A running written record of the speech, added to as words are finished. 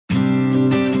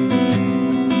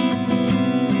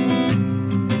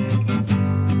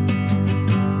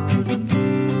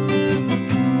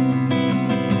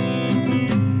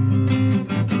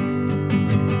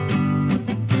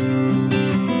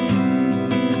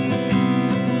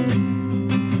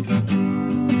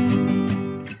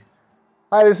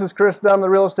Hi, this is Chris Dunn, the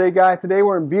real estate guy. Today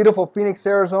we're in beautiful Phoenix,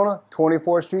 Arizona,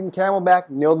 24th Street and Camelback,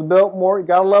 near the Biltmore. You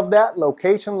gotta love that.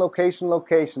 Location, location,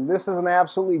 location. This is an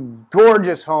absolutely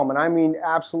gorgeous home, and I mean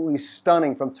absolutely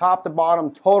stunning. From top to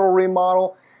bottom, total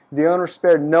remodel. The owner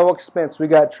spared no expense. We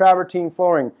got travertine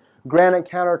flooring, granite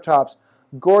countertops,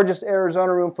 gorgeous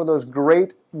Arizona room for those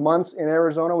great months in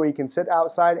Arizona where you can sit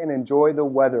outside and enjoy the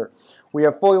weather. We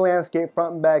have fully landscaped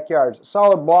front and backyards.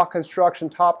 Solid block construction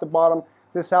top to bottom.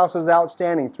 This house is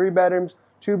outstanding. 3 bedrooms,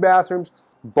 2 bathrooms,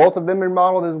 both of them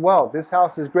remodeled as well. This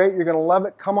house is great. You're going to love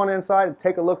it. Come on inside and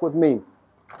take a look with me.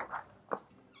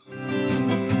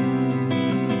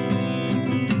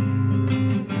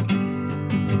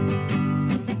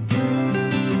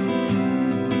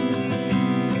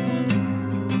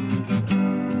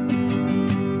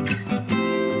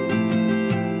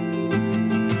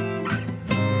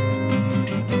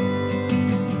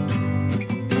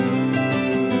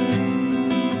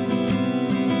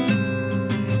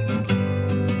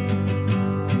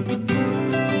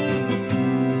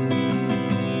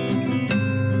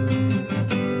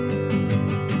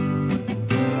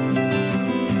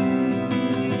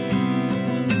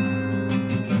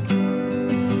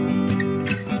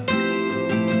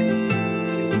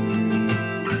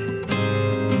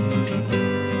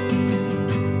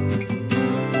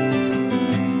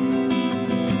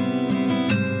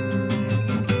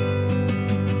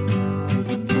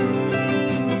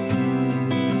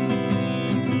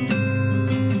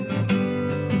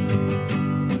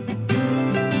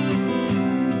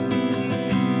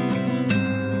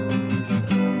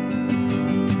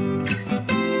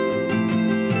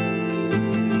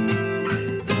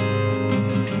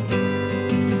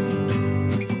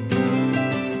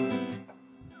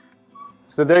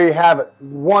 So there you have it.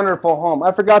 Wonderful home.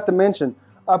 I forgot to mention,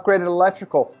 upgraded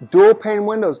electrical, dual pane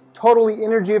windows, totally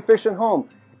energy efficient home.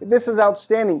 This is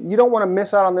outstanding. You don't want to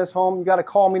miss out on this home. You got to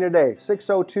call me today,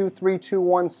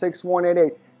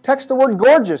 602-321-6188. Text the word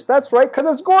gorgeous. That's right,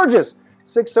 because it's gorgeous.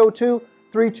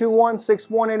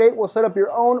 602-321-6188. We'll set up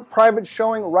your own private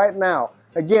showing right now.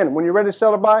 Again, when you're ready to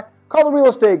sell or buy, call the real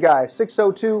estate guy,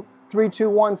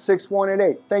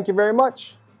 602-321-6188. Thank you very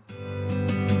much.